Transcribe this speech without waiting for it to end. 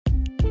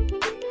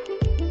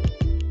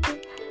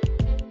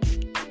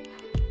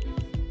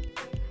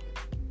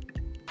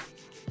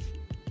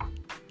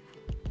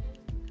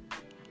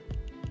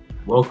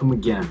Welcome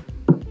again.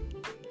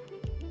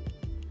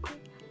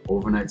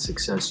 Overnight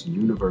Success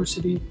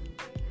University,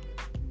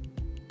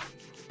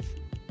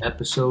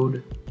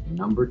 episode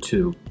number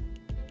 2.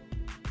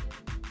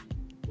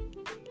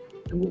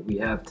 And what we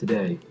have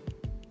today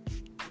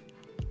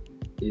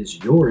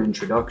is your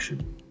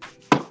introduction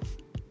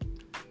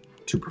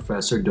to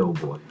Professor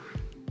Doughboy,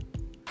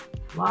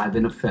 live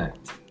in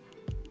effect.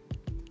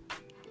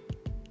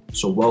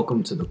 So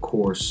welcome to the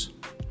course.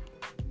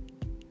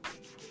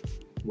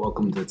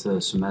 Welcome to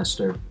the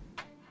semester.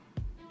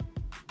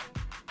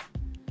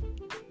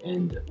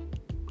 And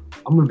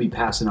I'm going to be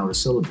passing out a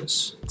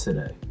syllabus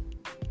today.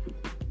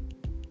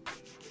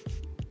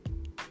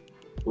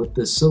 What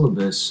this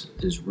syllabus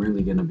is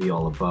really going to be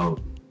all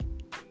about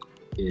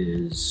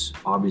is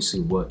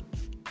obviously what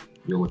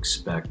you'll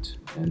expect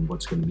and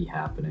what's going to be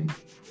happening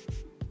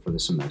for the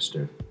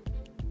semester.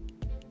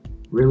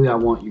 Really, I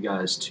want you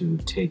guys to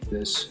take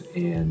this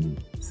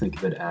and think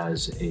of it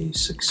as a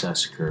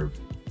success curve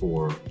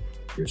for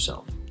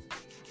yourself.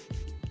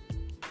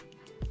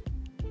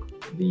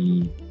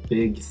 The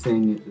big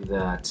thing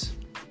that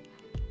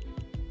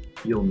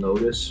you'll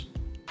notice,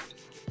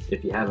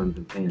 if you haven't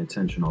been paying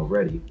attention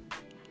already,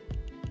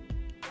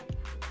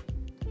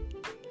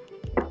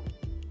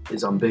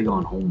 is I'm big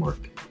on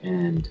homework,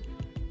 and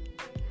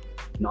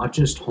not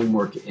just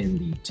homework in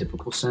the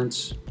typical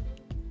sense,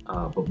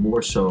 but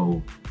more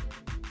so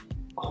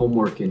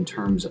homework in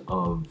terms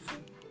of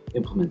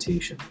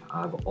implementation.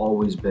 I've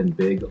always been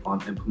big on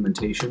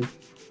implementation.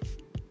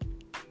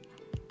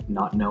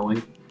 Not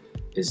knowing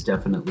is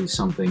definitely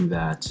something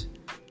that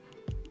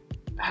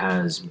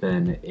has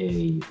been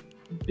a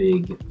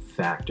big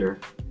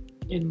factor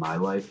in my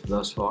life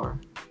thus far.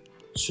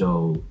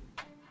 So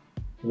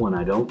when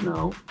I don't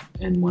know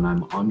and when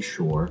I'm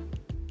unsure,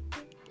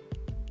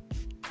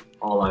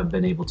 all I've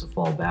been able to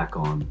fall back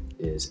on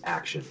is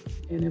action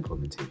and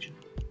implementation.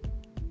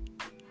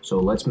 So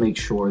let's make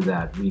sure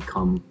that we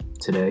come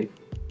today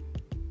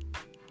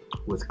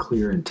with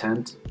clear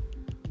intent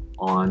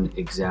on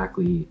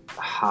exactly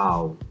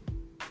how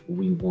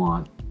we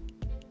want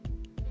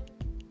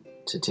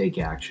to take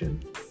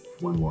action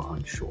when we're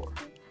unsure.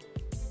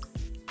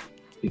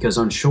 Because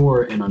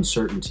unsure and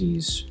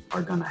uncertainties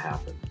are going to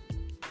happen.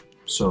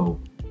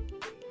 So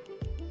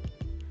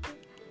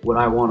what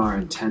I want our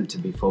intent to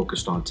be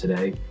focused on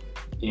today,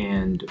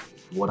 and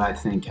what I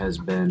think has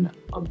been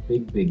a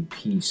big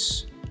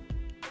piece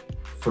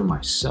for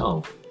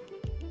myself,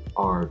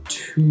 are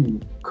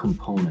two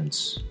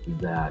components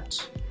that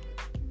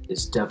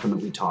is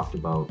definitely talked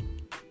about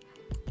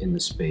in the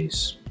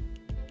space,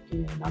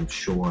 and I'm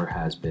sure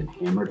has been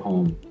hammered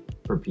home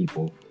for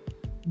people,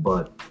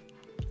 but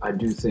I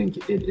do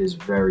think it is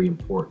very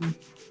important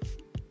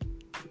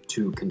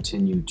to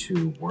continue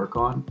to work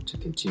on, to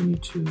continue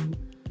to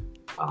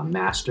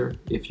master,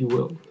 if you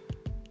will,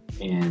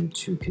 and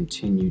to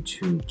continue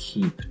to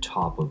keep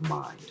top of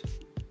mind.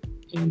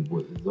 And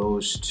what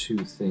those two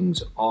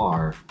things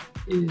are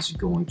is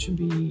going to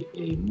be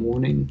a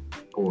morning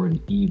or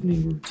an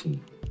evening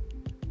routine.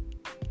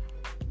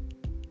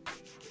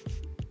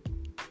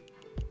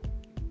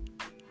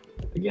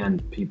 Again,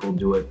 people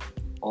do it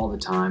all the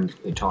time.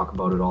 They talk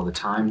about it all the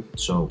time.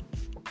 So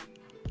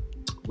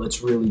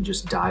let's really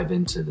just dive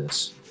into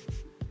this.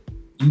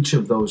 Each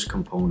of those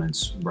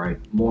components, right?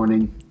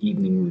 Morning,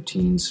 evening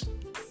routines,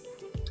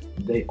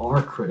 they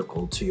are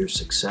critical to your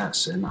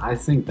success. And I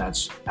think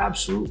that's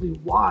absolutely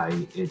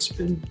why it's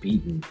been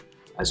beaten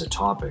as a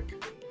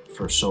topic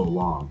for so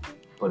long.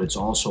 But it's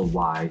also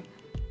why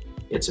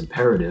it's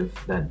imperative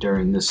that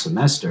during this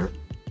semester,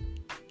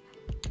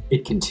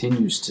 it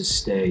continues to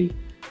stay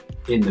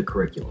in the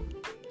curriculum.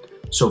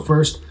 So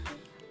first,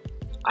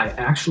 I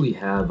actually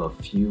have a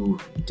few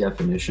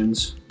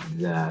definitions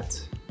that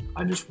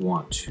I just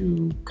want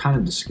to kind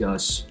of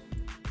discuss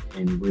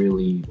and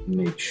really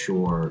make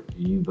sure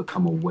you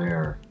become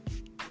aware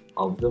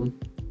of them,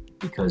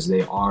 because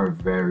they are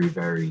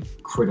very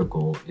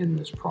critical in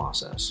this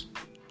process.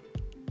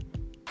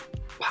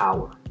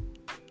 Power.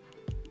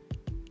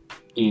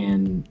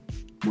 And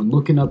when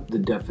looking up the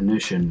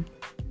definition,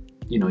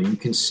 you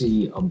can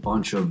see a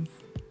bunch of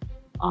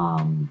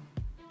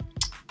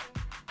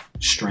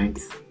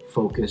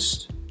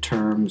strength-focused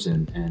terms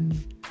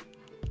and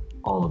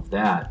all of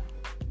that.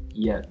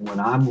 Yet when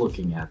I'm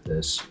looking at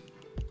this,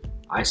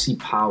 I see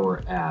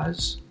power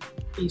as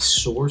a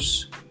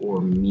source or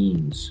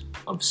means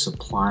of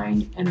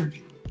supplying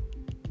energy.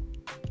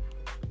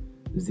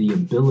 The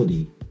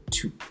ability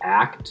to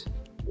act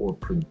or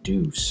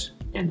produce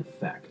an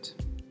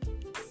effect.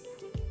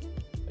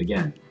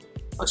 Again,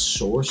 a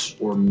source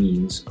or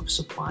means of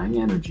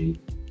supplying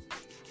energy,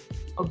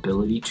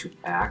 ability to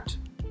act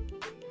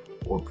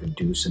or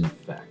produce an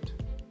effect.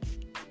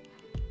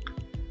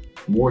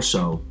 More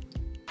so,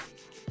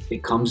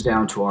 it comes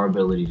down to our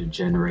ability to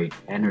generate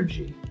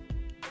energy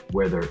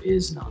where there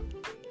is none.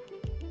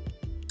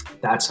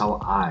 That's how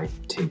I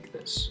take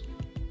this.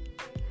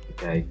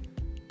 Okay?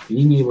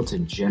 Being able to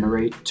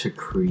generate, to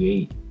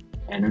create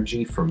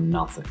energy from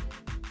nothing.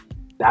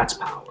 That's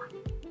power.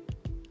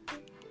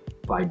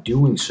 By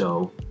doing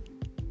so,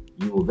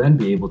 you will then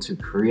be able to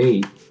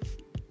create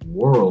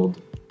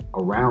world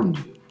around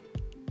you,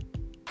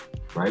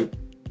 right?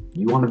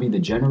 You want to be the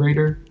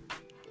generator,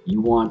 you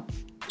want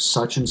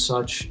such and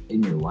such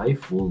in your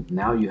life. Well,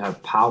 now you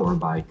have power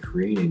by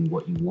creating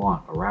what you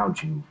want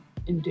around you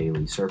in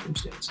daily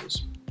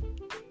circumstances.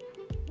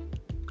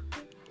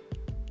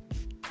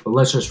 But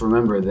let's just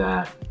remember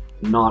that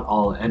not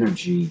all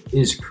energy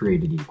is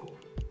created equal.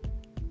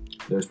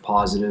 There's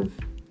positive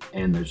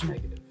and there's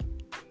negative.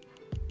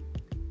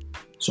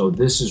 So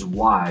this is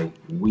why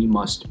we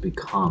must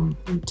become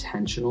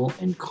intentional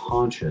and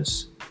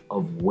conscious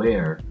of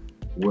where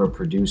we're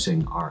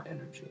producing our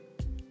energy.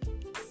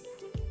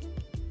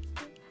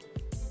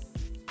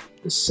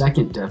 The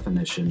second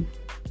definition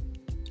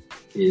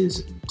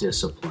is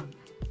discipline.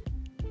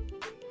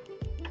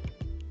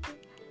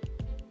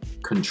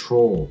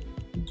 Control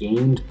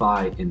gained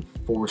by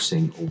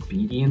enforcing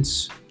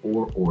obedience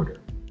or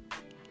order.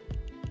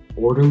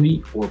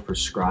 Orderly or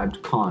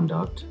prescribed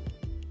conduct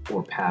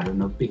or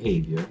pattern of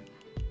behavior,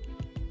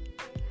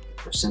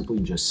 or simply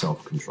just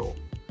self-control.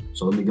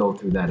 So let me go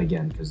through that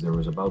again, because there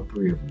was about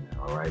 3 of them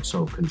there, all right?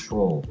 So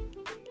control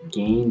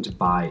gained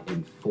by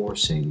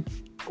enforcing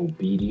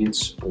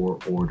obedience or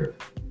order.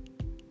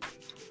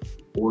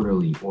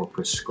 Orderly or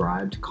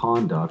prescribed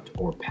conduct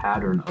or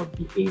pattern of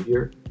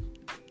behavior,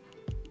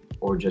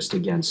 or just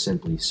again,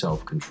 simply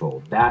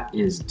self-control. That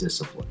is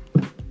discipline.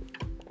 And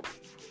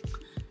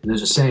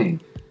there's a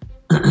saying,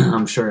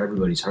 I'm sure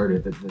everybody's heard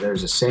it, but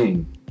there's a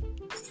saying,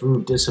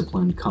 through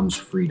discipline comes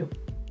freedom.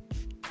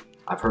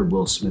 I've heard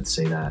Will Smith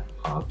say that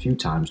a few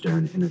times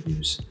during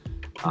interviews.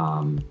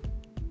 And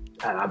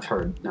I've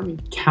heard,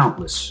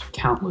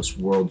 countless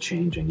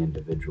world-changing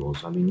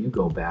individuals. You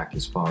go back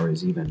as far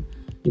as even,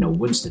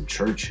 Winston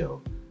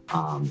Churchill.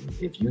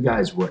 If you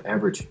guys were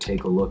ever to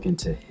take a look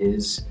into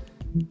his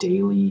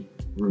daily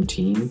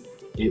routine,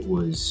 it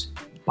was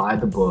by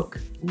the book,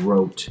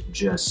 wrote,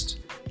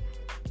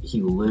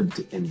 he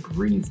lived and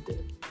breathed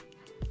it,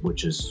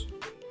 which is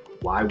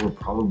why we're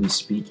probably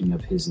speaking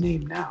of his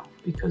name now,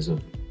 because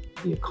of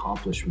the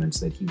accomplishments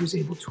that he was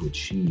able to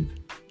achieve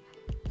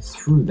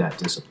through that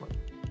discipline.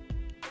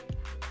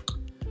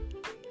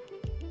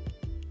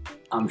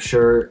 I'm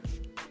sure,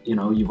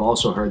 you've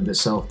also heard that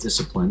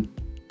self-discipline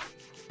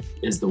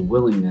is the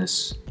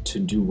willingness to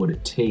do what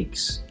it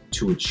takes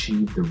to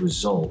achieve the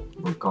result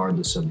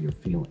regardless of your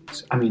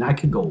feelings. I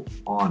could go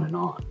on and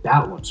on.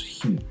 That one's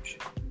huge.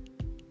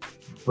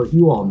 But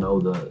you all know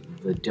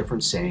the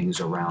different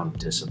sayings around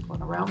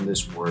discipline, around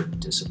this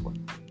word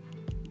discipline.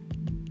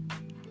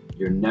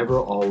 You're never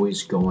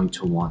always going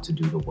to want to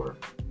do the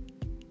work,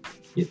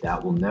 yet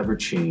that will never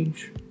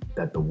change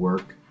that the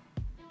work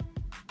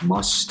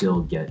must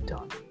still get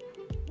done.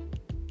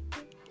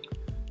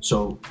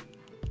 So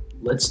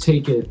let's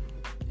take it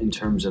in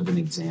terms of an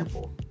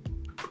example,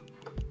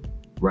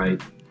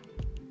 right?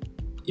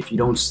 If you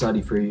don't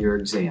study for your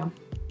exam,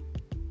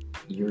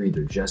 you're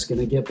either just going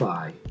to get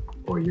by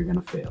or you're going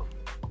to fail.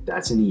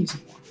 That's an easy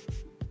one.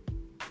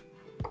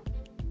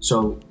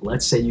 So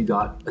let's say you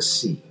got a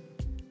C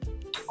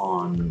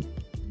on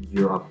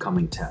your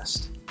upcoming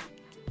test.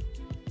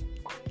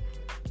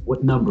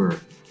 What number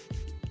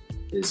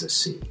is a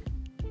C?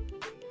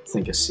 I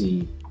think a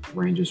C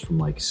ranges from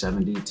like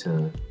 70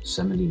 to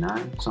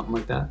 79, something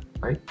like that,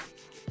 right?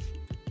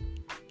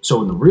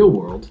 So in the real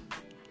world,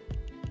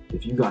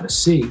 if you got a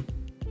C,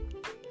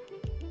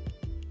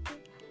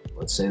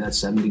 let's say that's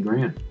 70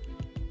 grand.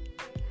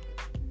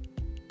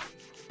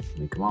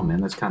 Come on, man,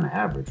 that's kind of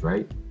average,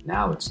 right?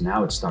 Now it's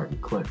starting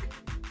to click.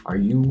 Are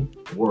you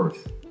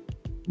worth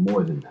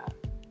more than that?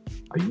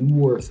 Are you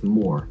worth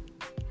more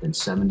than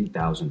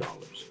 $70,000?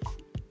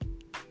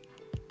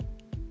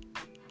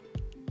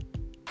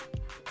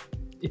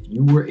 If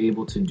you were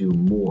able to do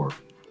more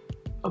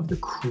of the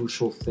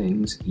crucial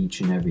things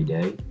each and every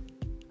day,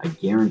 I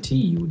guarantee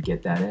you would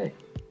get that A.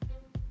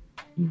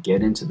 You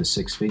get into the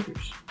 6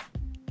 figures.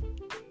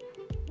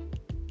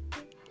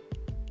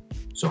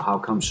 So how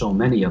come so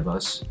many of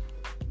us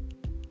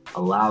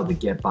allow the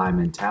get-by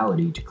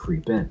mentality to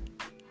creep in?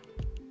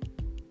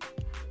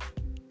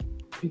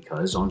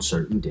 Because on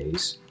certain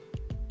days,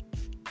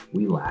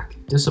 we lack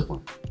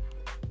discipline.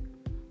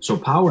 So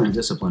power and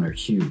discipline are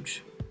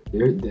huge.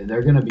 They're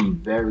going to be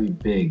very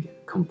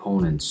big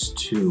components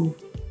to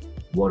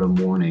what a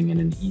morning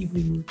and an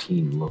evening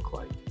routine look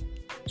like.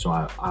 So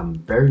I'm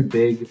very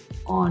big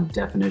on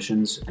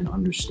definitions and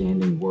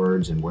understanding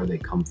words and where they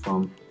come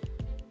from.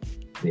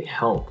 They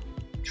help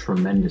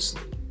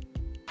tremendously.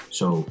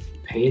 So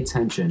pay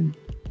attention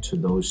to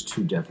those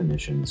 2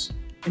 definitions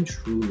and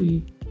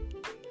truly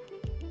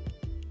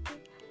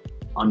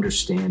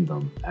understand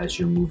them as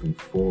you're moving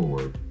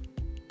forward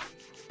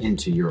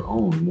into your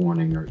own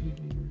morning or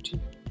evening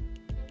routine.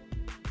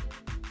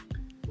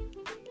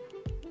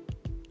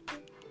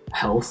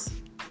 Health,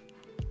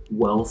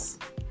 wealth,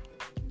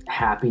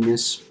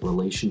 happiness,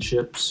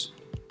 relationships,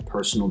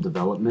 personal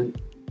development.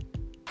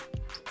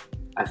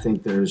 I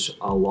think there's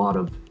a lot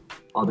of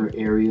other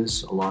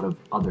areas, a lot of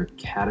other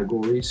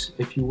categories,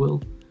 if you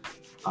will,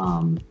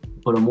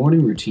 But a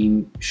morning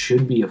routine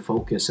should be a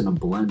focus and a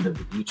blend of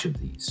each of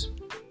these.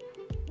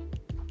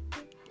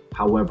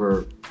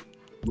 However,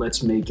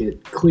 let's make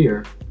it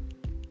clear,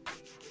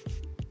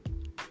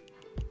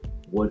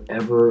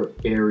 whatever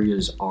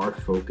areas are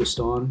focused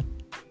on,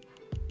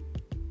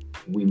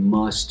 we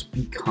must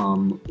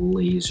become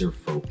laser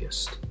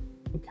focused,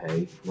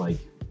 okay? Like,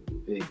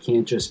 it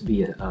can't just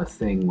be a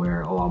thing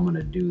where, oh, I'm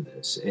gonna do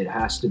this. It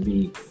has to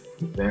be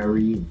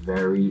very,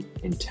 very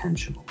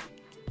intentional.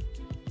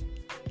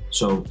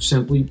 So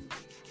simply,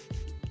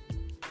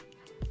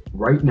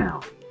 right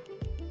now,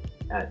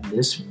 at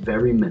this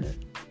very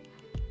minute,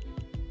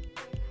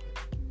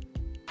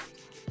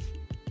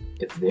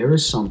 if there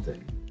is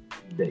something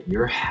that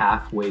you're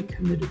halfway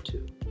committed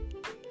to,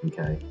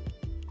 okay?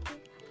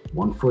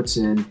 One foot's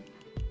in,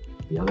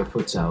 the other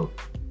foot's out.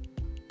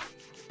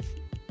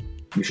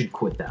 You should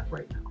quit that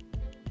right now.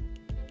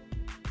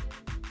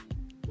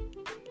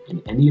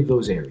 In any of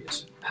those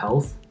areas,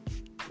 health,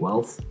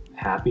 wealth,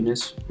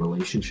 happiness,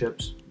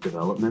 relationships,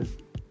 development,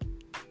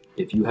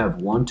 if you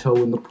have one toe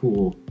in the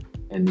pool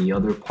and the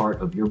other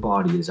part of your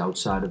body is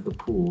outside of the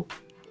pool,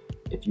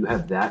 if you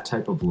have that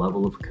type of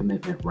level of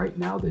commitment right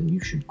now, then you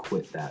should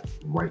quit that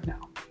right now.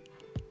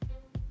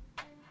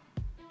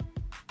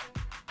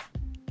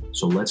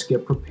 So let's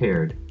get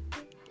prepared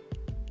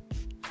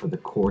for the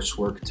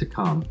coursework to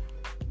come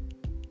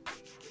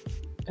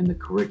and the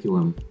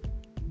curriculum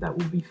that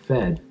will be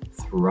fed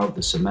throughout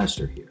the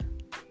semester here.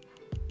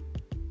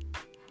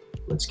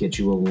 Let's get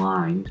you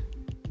aligned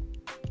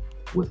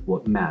with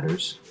what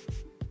matters,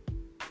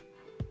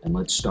 and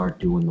let's start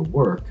doing the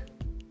work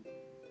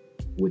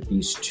with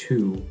these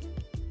two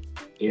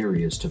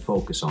areas to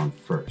focus on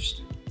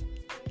first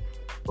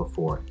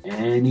before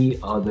any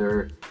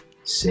other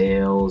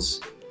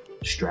sales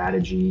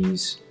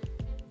strategies,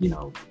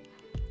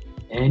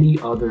 any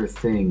other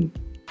thing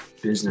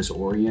business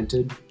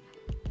oriented.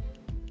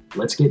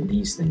 Let's get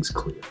these things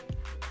clear.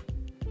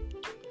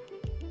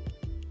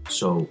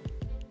 So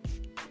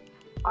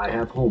I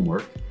have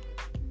homework,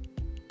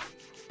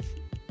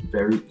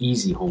 very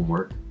easy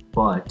homework,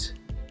 but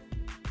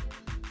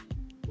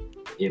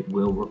it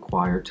will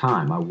require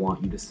time. I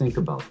want you to think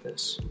about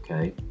this,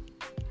 okay?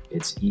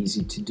 It's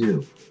easy to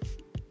do.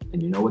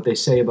 And you know what they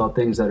say about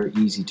things that are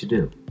easy to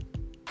do?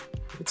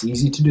 If it's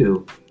easy to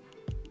do,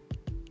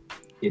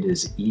 it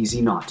is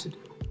easy not to do.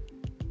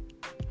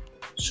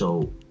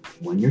 So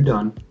when you're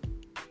done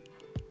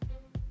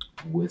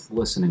with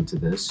listening to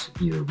this,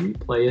 either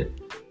replay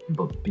it,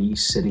 but be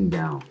sitting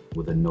down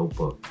with a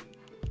notebook.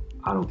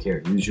 I don't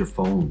care, use your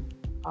phone,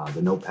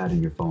 the notepad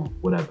in your phone,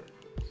 whatever.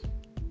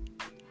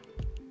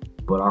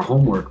 But our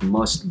homework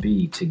must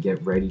be to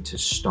get ready to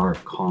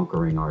start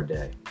conquering our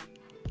day.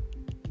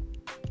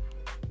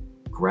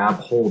 Grab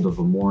hold of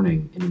a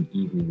morning and an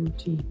evening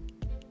routine.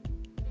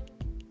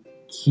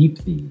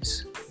 Keep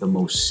these the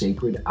most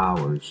sacred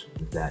hours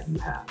that you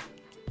have.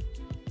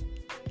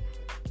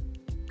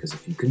 Because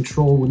if you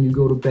control when you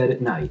go to bed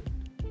at night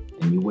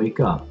and you wake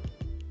up,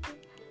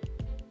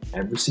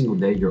 every single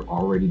day you're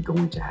already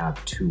going to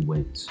have 2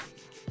 wins.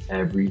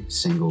 Every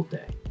single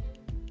day.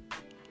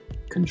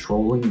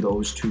 Controlling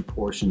those 2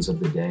 portions of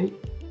the day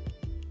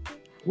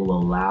will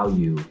allow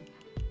you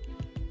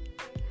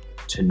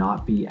to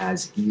not be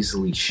as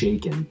easily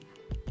shaken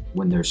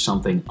when there's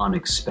something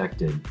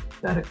unexpected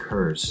that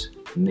occurs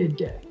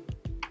midday.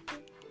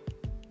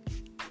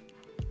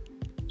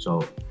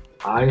 So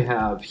I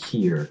have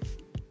here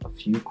a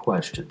few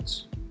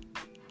questions,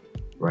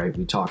 right?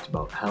 We talked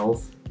about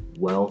health,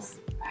 wealth,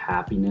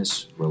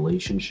 happiness,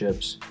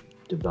 relationships,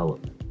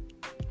 development.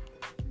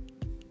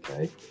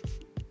 Okay?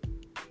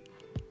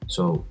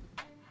 So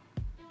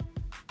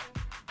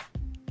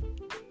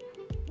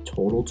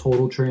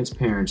total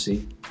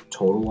transparency,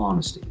 total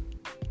honesty.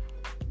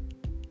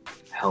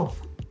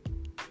 Health.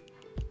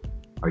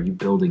 Are you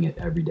building it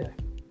every day?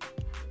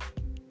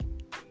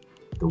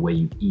 The way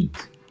you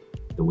eat,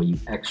 the way you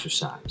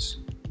exercise,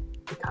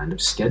 the kind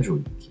of schedule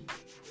you keep,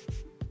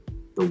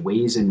 the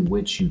ways in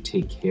which you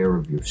take care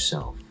of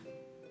yourself.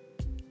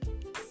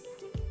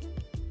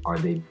 Are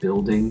they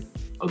building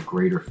a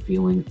greater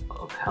feeling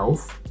of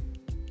health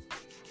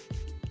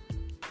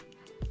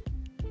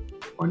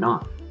or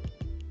not?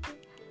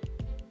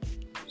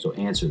 So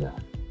answer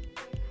that.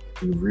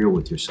 Be real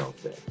with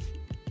yourself there.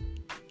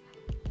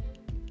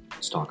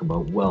 Let's talk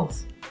about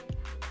wealth.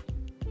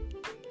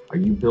 Are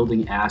you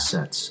building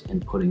assets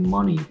and putting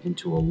money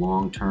into a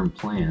long-term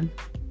plan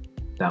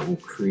that will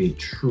create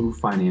true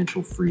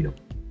financial freedom?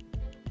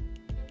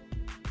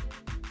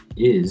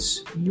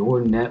 Is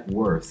your net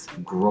worth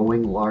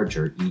growing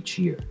larger each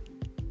year?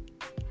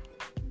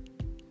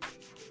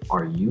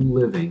 Are you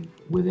living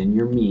within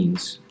your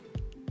means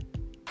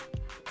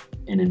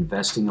and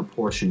investing a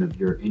portion of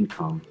your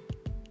income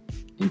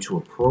into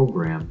a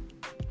program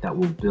that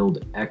will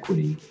build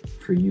equity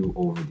for you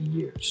over the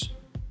years?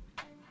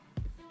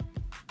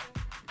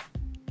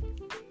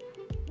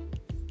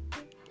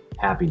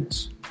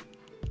 Happiness.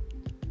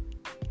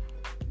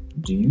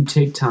 Do you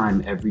take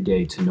time every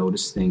day to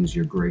notice things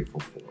you're grateful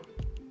for?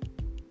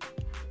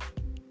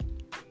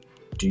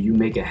 Do you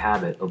make a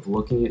habit of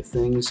looking at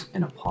things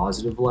in a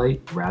positive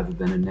light rather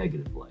than a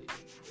negative light?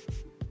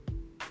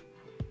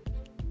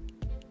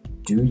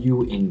 Do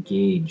you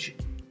engage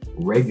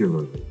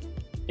regularly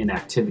in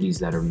activities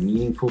that are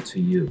meaningful to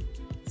you?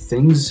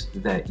 Things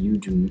that you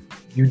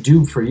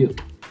do for you.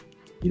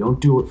 You don't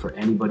do it for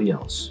anybody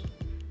else.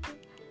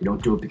 You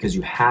don't do it because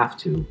you have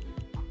to,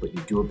 but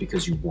you do it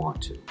because you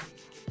want to.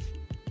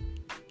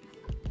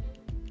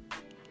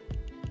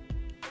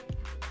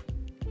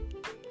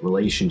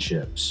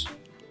 Relationships.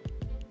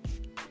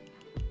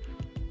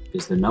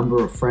 Is the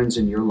number of friends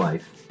in your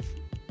life,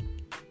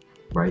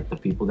 right? The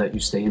people that you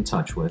stay in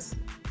touch with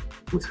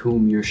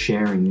whom you're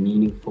sharing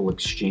meaningful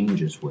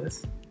exchanges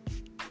with,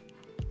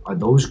 are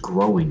those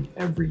growing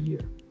every year?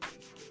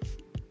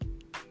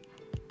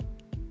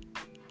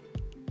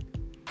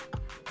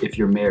 If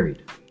you're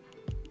married,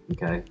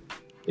 okay?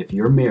 If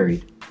you're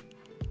married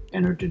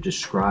and are to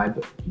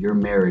describe your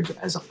marriage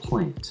as a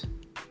plant,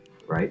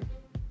 right?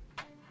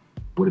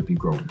 Would it be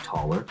growing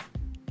taller,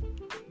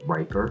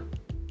 riper,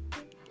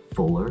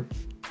 fuller,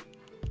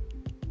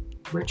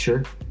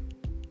 richer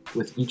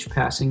with each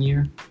passing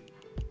year?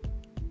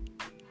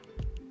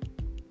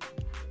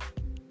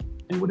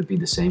 And would it be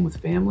the same with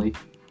family,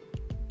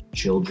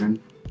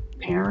 children,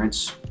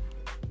 parents,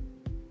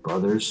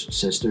 brothers,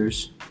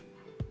 sisters?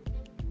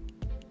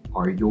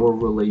 Are your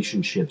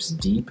relationships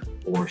deep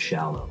or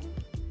shallow?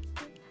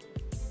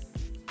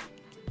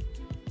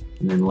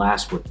 And then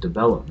last, with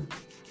development.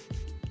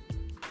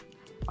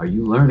 Are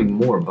you learning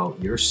more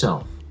about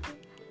yourself,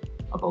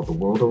 about the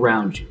world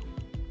around you,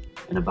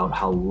 and about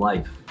how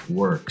life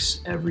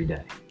works every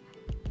day?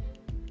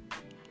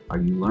 Are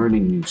you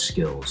learning new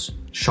skills,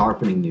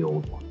 sharpening the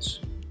old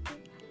ones?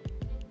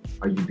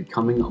 Are you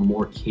becoming a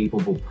more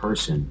capable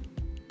person,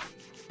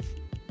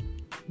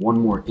 one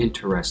more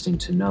interesting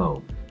to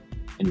know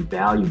and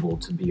valuable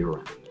to be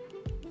around?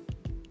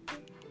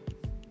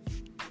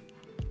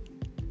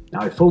 Now,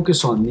 I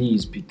focus on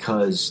these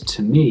because,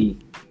 to me,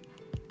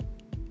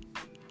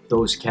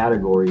 those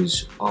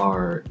categories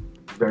are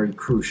very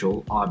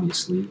crucial,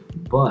 obviously,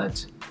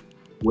 but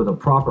with a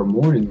proper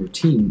morning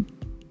routine,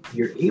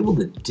 you're able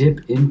to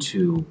dip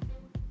into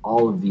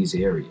all of these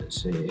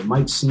areas. It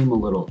might seem a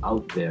little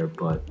out there,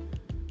 but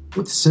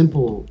with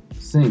simple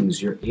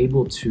things, you're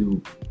able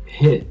to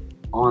hit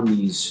on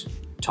these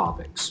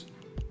topics.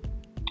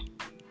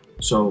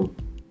 So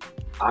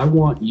I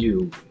want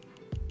you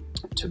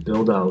to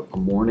build out a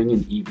morning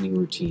and evening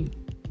routine.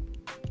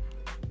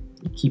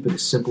 You keep it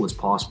as simple as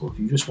possible. If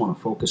you just want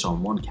to focus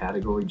on one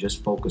category,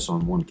 just focus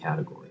on one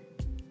category.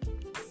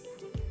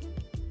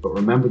 But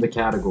remember the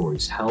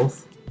categories: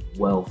 health,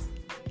 wealth,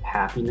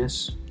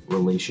 happiness,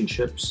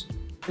 relationships,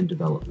 and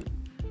development.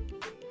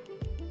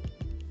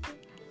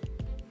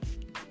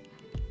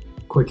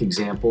 Quick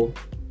example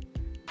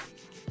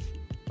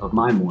of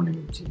my morning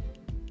routine.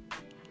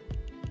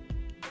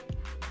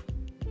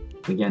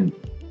 Again,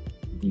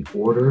 the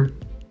order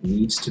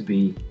needs to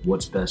be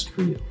what's best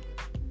for you.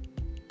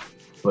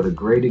 But a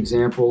great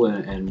example,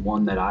 and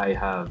one that I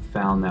have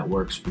found that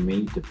works for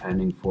me,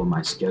 depending for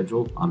my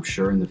schedule, I'm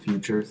sure in the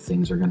future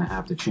things are going to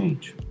have to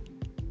change.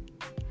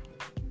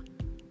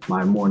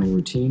 My morning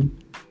routine,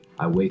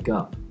 I wake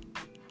up.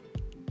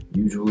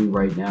 Usually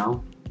right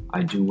now,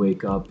 I do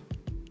wake up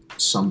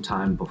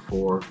sometime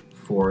before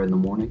 4 in the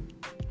morning.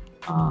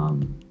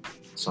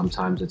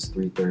 Sometimes it's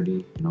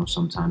 3:30,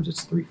 sometimes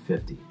it's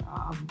 3:50.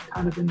 I'm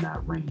kind of in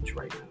that range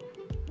right now.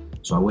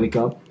 So I wake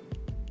up,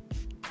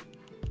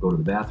 go to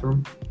the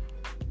bathroom.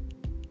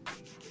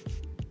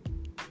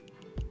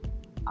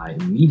 I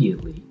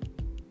immediately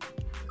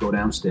go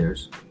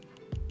downstairs.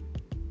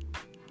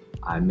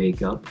 I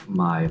make up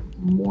my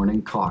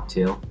morning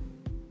cocktail.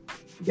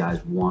 If you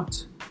guys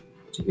want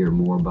to hear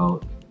more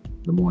about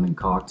the morning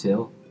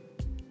cocktail,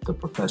 the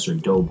Professor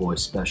Doughboy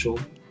special,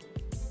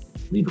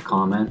 leave a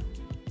comment.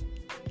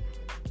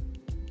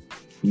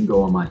 You can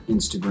go on my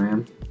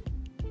Instagram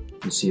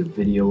and see a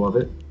video of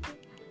it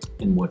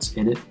and what's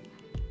in it,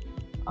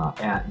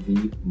 at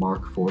the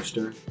Mark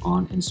Forster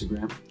on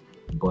Instagram.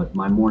 But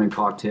my morning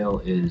cocktail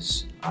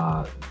is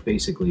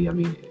basically,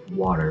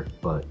 water,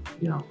 but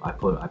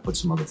I put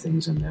some other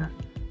things in there.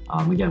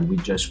 Again, we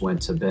just went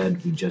to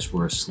bed. We just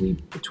were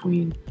asleep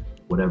between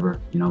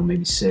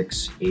maybe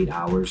 6-8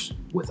 hours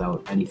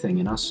without anything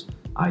in us.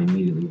 I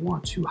immediately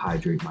want to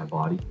hydrate my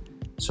body,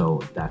 so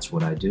that's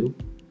what I do.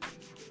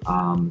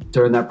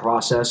 During that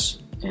process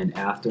and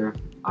after,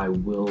 I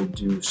will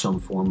do some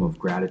form of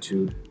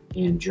gratitude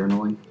and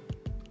journaling.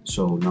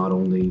 So not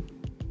only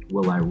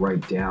will I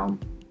write down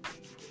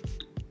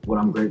what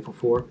I'm grateful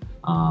for,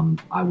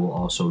 I will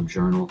also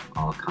journal.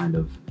 I'll kind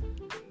of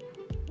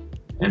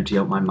empty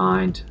out my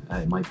mind.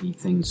 It might be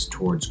things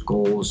towards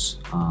goals.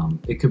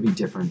 It could be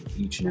different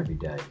each and every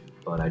day,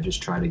 but I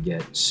just try to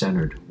get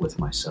centered with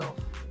myself.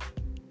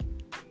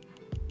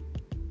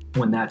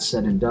 When that's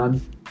said and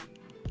done,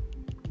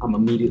 I'm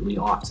immediately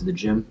off to the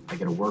gym. I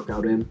get a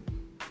workout in.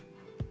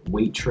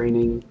 Weight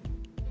training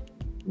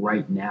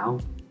right now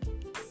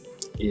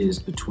is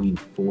between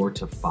 4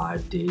 to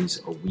 5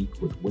 days a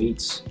week with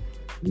weights.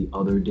 The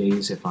other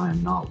days, if I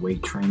am not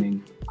weight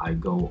training, I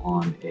go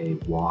on a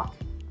walk.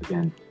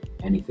 Again,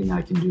 anything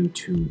I can do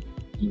to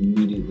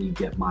immediately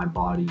get my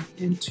body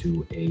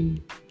into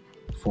a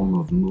form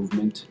of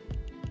movement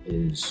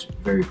is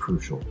very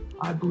crucial.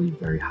 I believe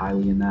very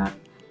highly in that.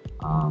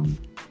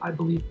 I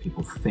believe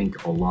people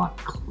think a lot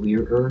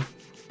clearer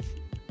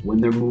when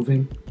they're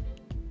moving,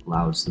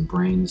 allows the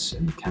brains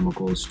and the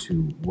chemicals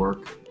to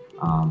work.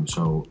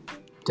 So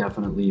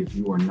definitely, if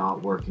you are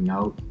not working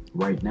out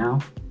right now,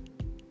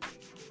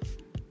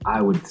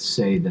 I would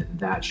say that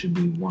that should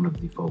be one of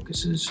the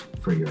focuses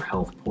for your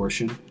health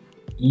portion,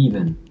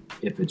 even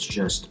if it's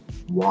just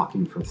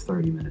walking for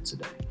 30 minutes a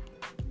day.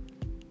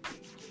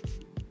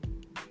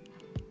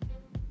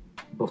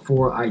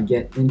 Before I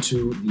get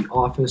into the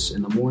office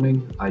in the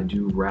morning, I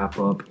do wrap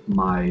up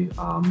my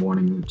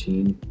morning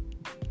routine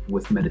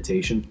with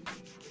meditation.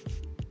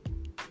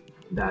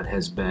 That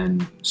has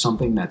been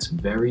something that's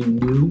very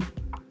new,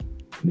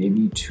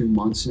 maybe 2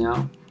 months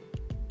now,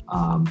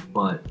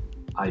 but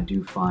I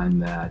do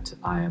find that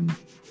I am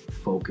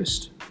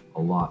focused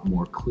a lot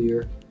more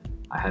clear.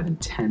 I have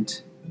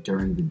intent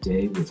during the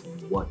day with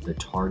what the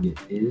target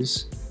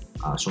is.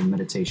 So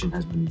meditation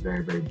has been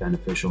very, very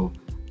beneficial.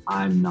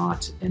 I'm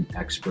not an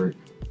expert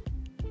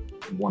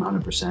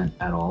 100%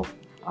 at all,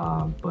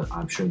 but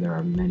I'm sure there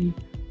are many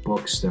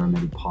books, there are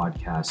many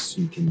podcasts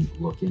you can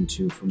look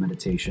into for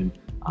meditation.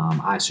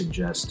 I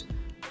suggest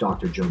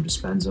Dr. Joe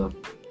Dispenza.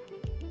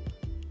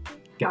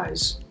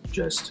 Guys,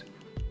 just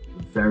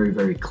very,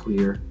 very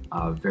clear,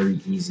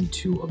 very easy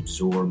to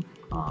absorb.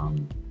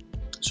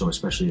 So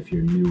especially if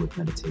you're new with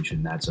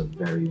meditation, that's a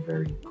very,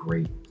 very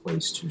great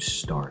place to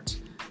start.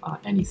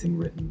 Anything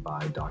written by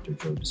Dr.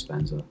 Joe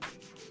Dispenza.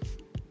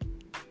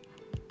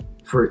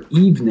 For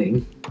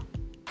evening,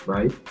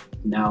 right,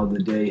 now the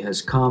day has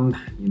come,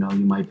 you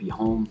might be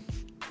home.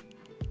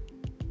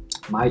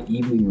 My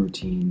evening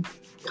routine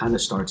kind of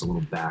starts a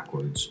little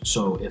backwards.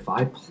 So if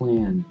I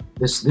plan,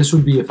 this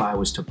would be if I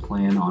was to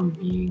plan on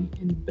being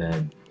in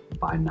bed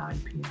by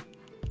 9 p.m.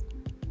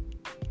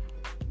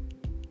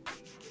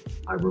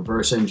 I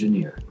reverse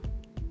engineer.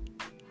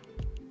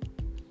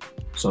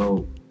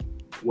 So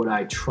what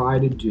I try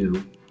to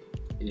do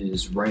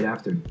is right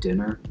after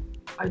dinner,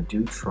 I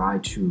do try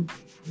to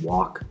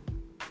walk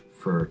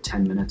for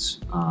 10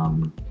 minutes.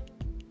 And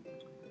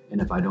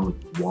if I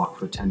don't walk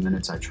for 10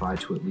 minutes, I try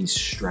to at least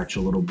stretch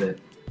a little bit.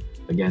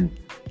 Again,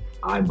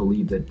 I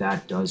believe that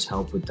that does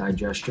help with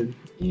digestion.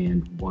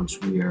 And once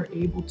we are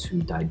able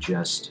to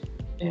digest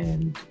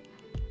and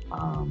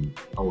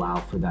allow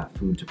for that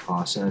food to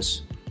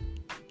process,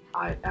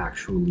 I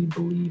actually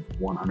believe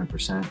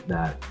 100%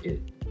 that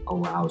it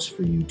allows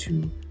for you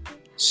to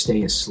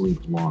stay asleep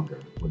longer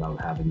without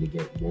having to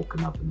get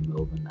woken up in the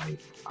middle of the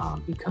night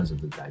because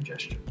of the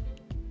digestion.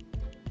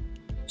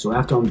 So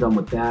after I'm done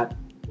with that,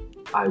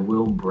 I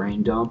will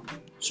brain dump.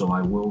 So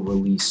I will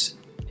release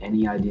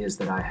any ideas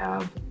that I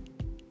have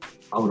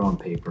out on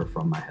paper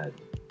from my head.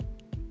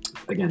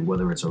 Again,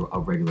 whether it's a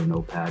regular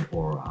notepad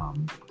or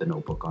the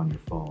notebook on your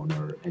phone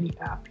or any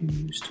app you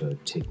use to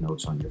take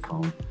notes on your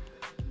phone.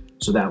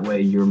 So that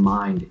way your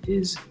mind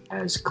is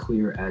as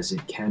clear as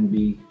it can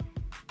be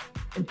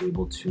and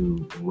able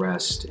to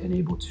rest and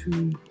able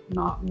to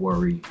not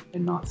worry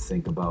and not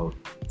think about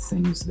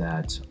things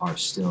that are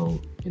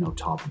still,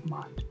 top of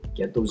mind.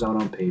 Get those out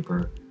on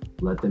paper,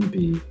 let them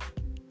be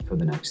for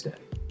the next day.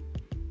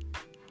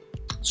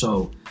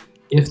 So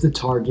if the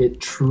target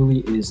truly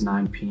is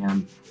 9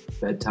 p.m.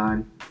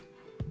 bedtime,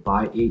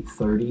 by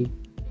 8:30,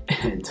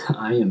 and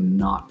I am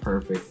not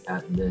perfect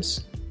at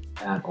this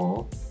at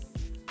all,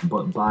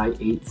 but by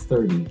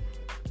 8:30,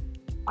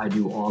 I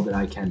do all that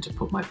I can to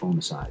put my phone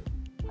aside.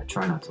 I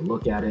try not to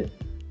look at it.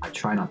 I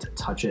try not to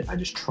touch it. I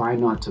just try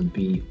not to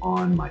be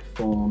on my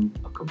phone,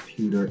 a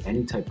computer,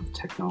 any type of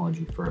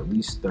technology for at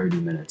least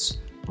 30 minutes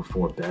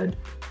before bed.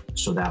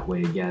 So that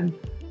way, again,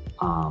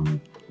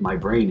 my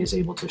brain is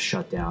able to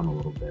shut down a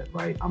little bit,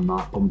 right? I'm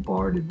not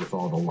bombarded with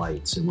all the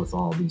lights and with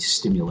all the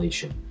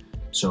stimulation.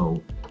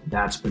 So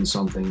that's been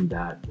something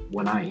that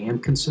when I am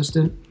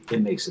consistent,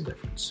 it makes a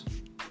difference.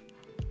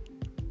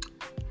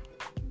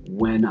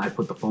 When I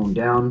put the phone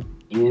down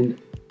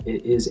and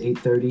it is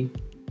 8:30,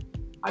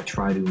 I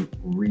try to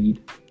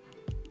read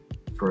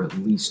for at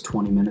least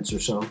 20 minutes or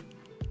so.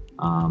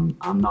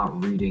 I'm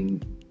not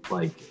reading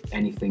like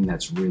anything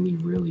that's really,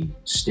 really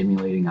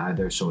stimulating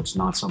either. So it's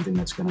not something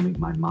that's going to make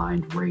my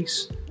mind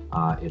race.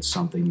 It's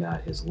something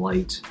that is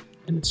light,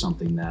 and it's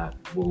something that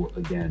will,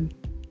 again,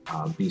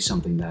 be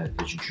something that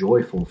is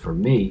joyful for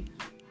me,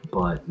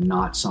 but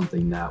not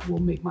something that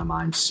will make my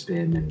mind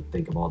spin and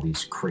think of all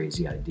these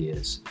crazy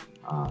ideas.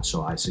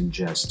 So I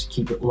suggest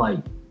keep it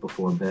light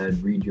before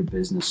bed, read your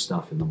business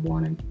stuff in the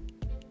morning.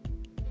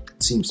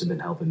 It seems to have been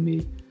helping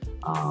me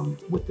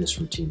with this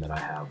routine that I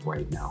have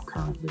right now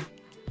currently.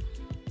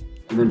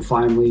 And then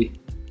finally,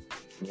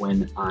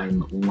 when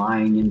I'm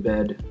lying in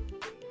bed,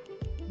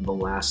 the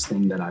last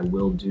thing that I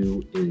will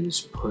do is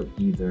put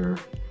either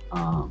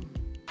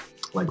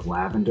like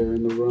lavender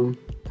in the room,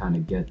 kind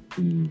of get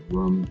the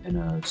room in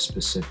a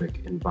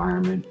specific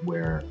environment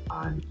where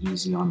I'm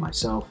easy on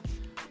myself,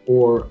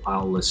 or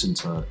I'll listen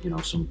to,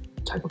 some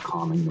type of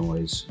calming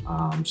noise,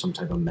 some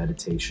type of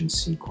meditation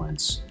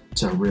sequence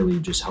to really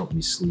just help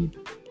me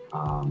sleep,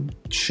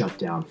 shut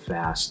down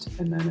fast,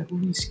 and then at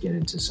least get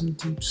into some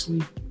deep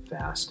sleep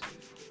fast,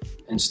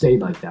 and stay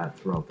like that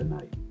throughout the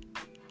night.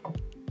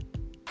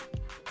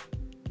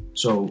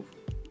 So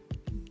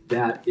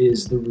that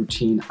is the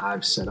routine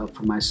I've set up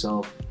for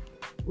myself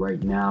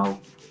right now.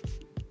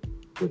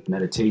 With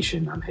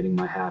meditation, I'm hitting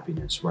my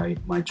happiness, right?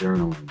 My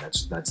journaling,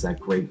 that's that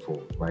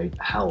grateful, right?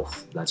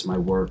 Health, that's my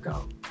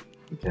workout,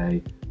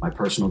 okay? My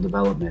personal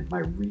development, my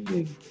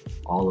reading,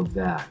 all of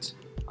that.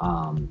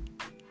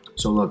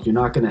 So look, you're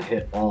not gonna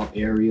hit all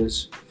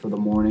areas for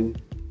the morning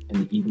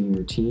and the evening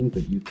routine,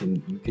 but you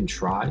can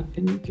try,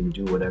 and you can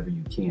do whatever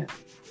you can.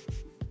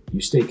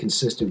 You stay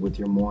consistent with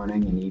your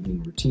morning and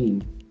evening routine,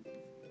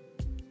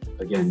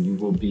 again, you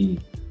will be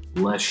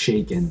less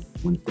shaken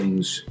when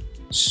things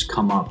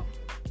come up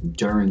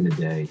during the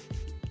day,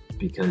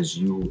 because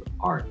you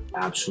are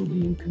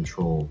absolutely in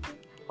control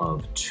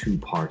of 2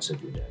 parts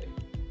of your day.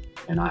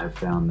 And I have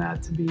found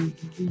that to be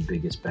the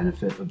biggest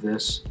benefit of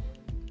this,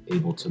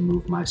 able to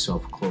move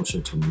myself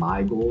closer to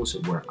my goals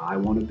and where I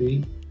want to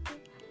be.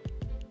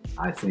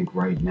 I think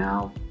right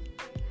now,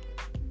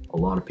 a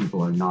lot of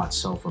people are not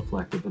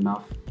self-reflective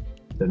enough.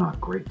 They're not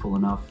grateful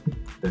enough.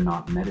 They're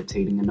not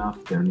meditating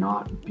enough. They're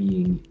not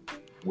being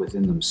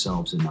within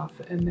themselves enough,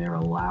 and they're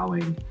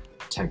allowing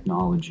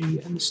technology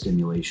and the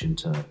stimulation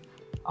to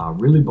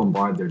really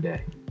bombard their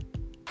day.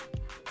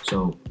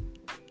 So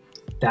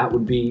that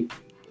would be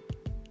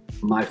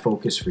my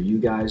focus for you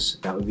guys.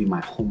 That would be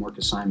my homework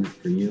assignment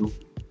for you.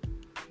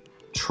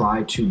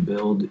 Try to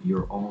build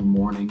your own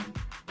morning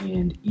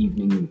and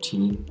evening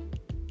routine.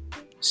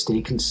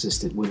 Stay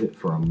consistent with it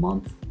for a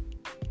month.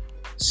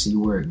 See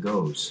where it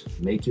goes.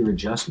 Make your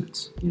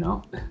adjustments.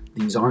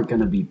 These aren't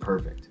going to be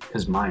perfect,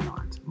 because mine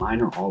aren't. Mine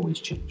are always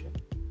changing.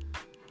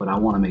 But I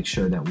want to make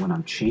sure that when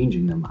I'm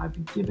changing them,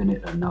 I've given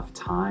it enough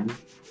time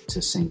to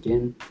sink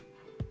in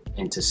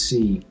and to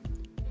see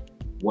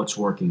what's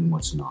working and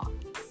what's not.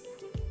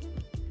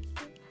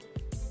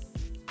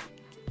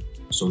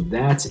 So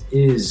that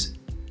is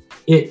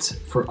it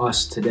for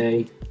us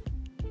today.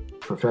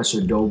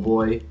 Professor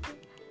Doughboy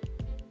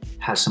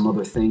has some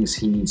other things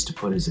he needs to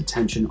put his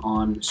attention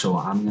on, so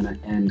I'm going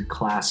to end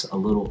class a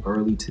little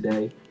early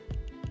today.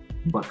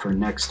 But for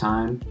next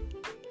time,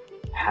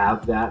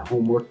 have that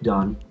homework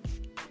done,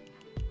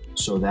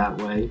 so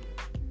that way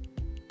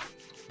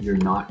you're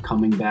not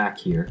coming back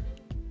here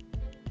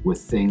with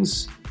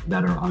things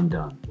that are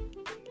undone,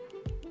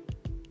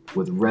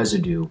 with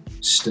residue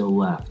still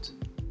left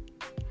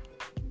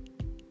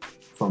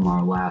from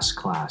our last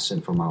class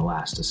and from our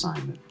last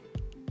assignment.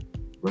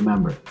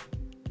 Remember,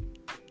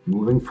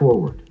 moving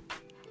forward,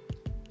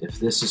 if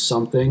this is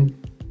something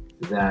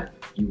that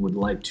you would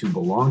like to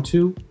belong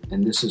to,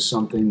 and this is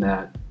something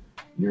that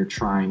you're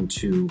trying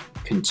to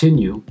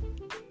continue,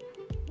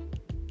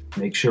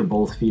 make sure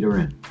both feet are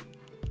in.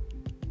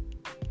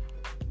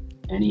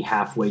 Any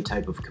halfway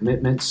type of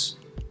commitments,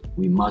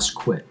 we must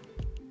quit.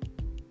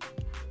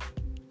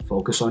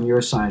 Focus on your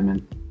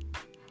assignment,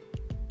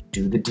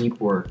 do the deep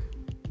work,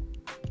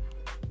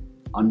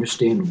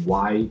 understand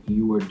why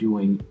you are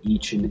doing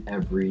each and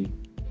every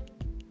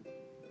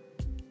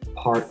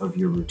part of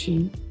your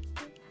routine.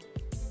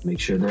 Make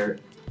sure there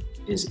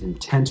is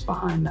intent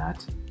behind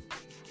that,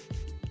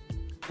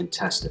 and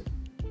test it.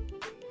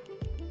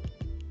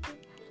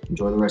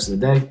 Enjoy the rest of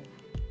the day,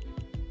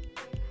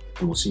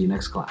 and we'll see you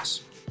next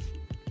class.